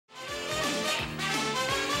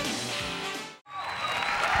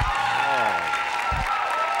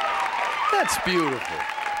That's beautiful.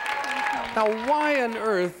 Now, why on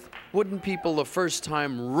earth wouldn't people the first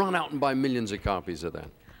time run out and buy millions of copies of that?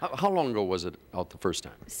 How long ago was it out the first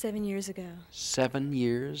time? 7 years ago. 7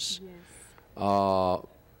 years? Yes.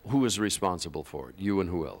 Who was responsible for it? You and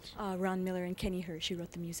who else? Ron Miller and Kenny Hirsch, who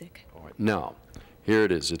wrote the music. All right. Now, here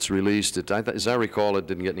it is. It's released. As I recall, it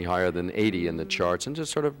didn't get any higher than 80 in the charts and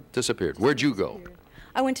just sort of disappeared. Where'd you go?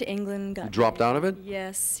 I went to England. You dropped out of it?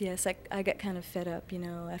 Yes, yes. I got kind of fed up, you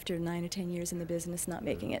know, after 9 or 10 years in the business, not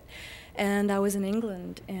making it. And I was in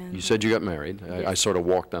England. And you said you got married. Yes. I sort of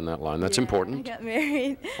walked on that line. That's important. I got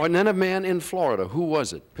married. Oh, and then a man in Florida, who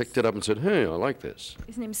was it, picked it up and said, hey, I like this.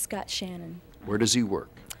 His name's Scott Shannon. Where does he work?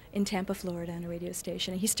 In Tampa, Florida, on a radio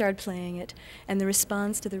station. And he started playing it, and the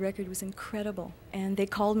response to the record was incredible. And they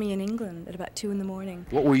called me in England at about 2 in the morning.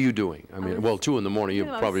 What were you doing? I mean, well, 2 in the morning, you're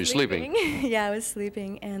probably sleeping. Yeah, I was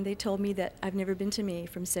sleeping, and they told me that I've Never Been to Me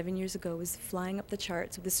from 7 years ago was flying up the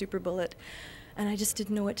charts with a super bullet, and I just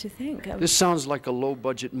didn't know what to think. This sounds like a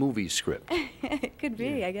low-budget movie script. It could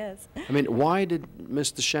be, I guess. I mean, why did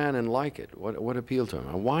Mr. Shannon like it? What appealed to him?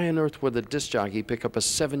 And why on earth would the disc jockey pick up a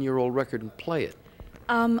 7-year-old record and play it?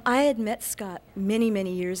 I had met Scott many,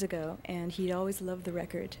 many years ago, and he'd always loved the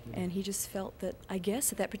record, and he just felt that, I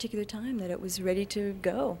guess, at that particular time, that it was ready to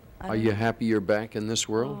go. Are you happy you're back in this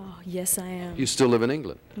world? Oh, yes, I am. You still live in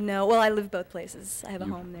England? No, well, I live both places. I have a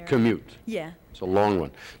home there. Commute? Yeah. It's a long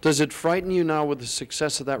one. Does it frighten you now with the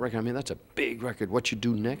success of that record? I mean, that's a big record. What you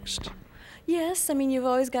do next? Yes, I mean, you've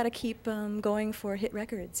always got to keep going for hit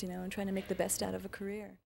records, you know, and trying to make the best out of a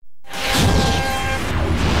career.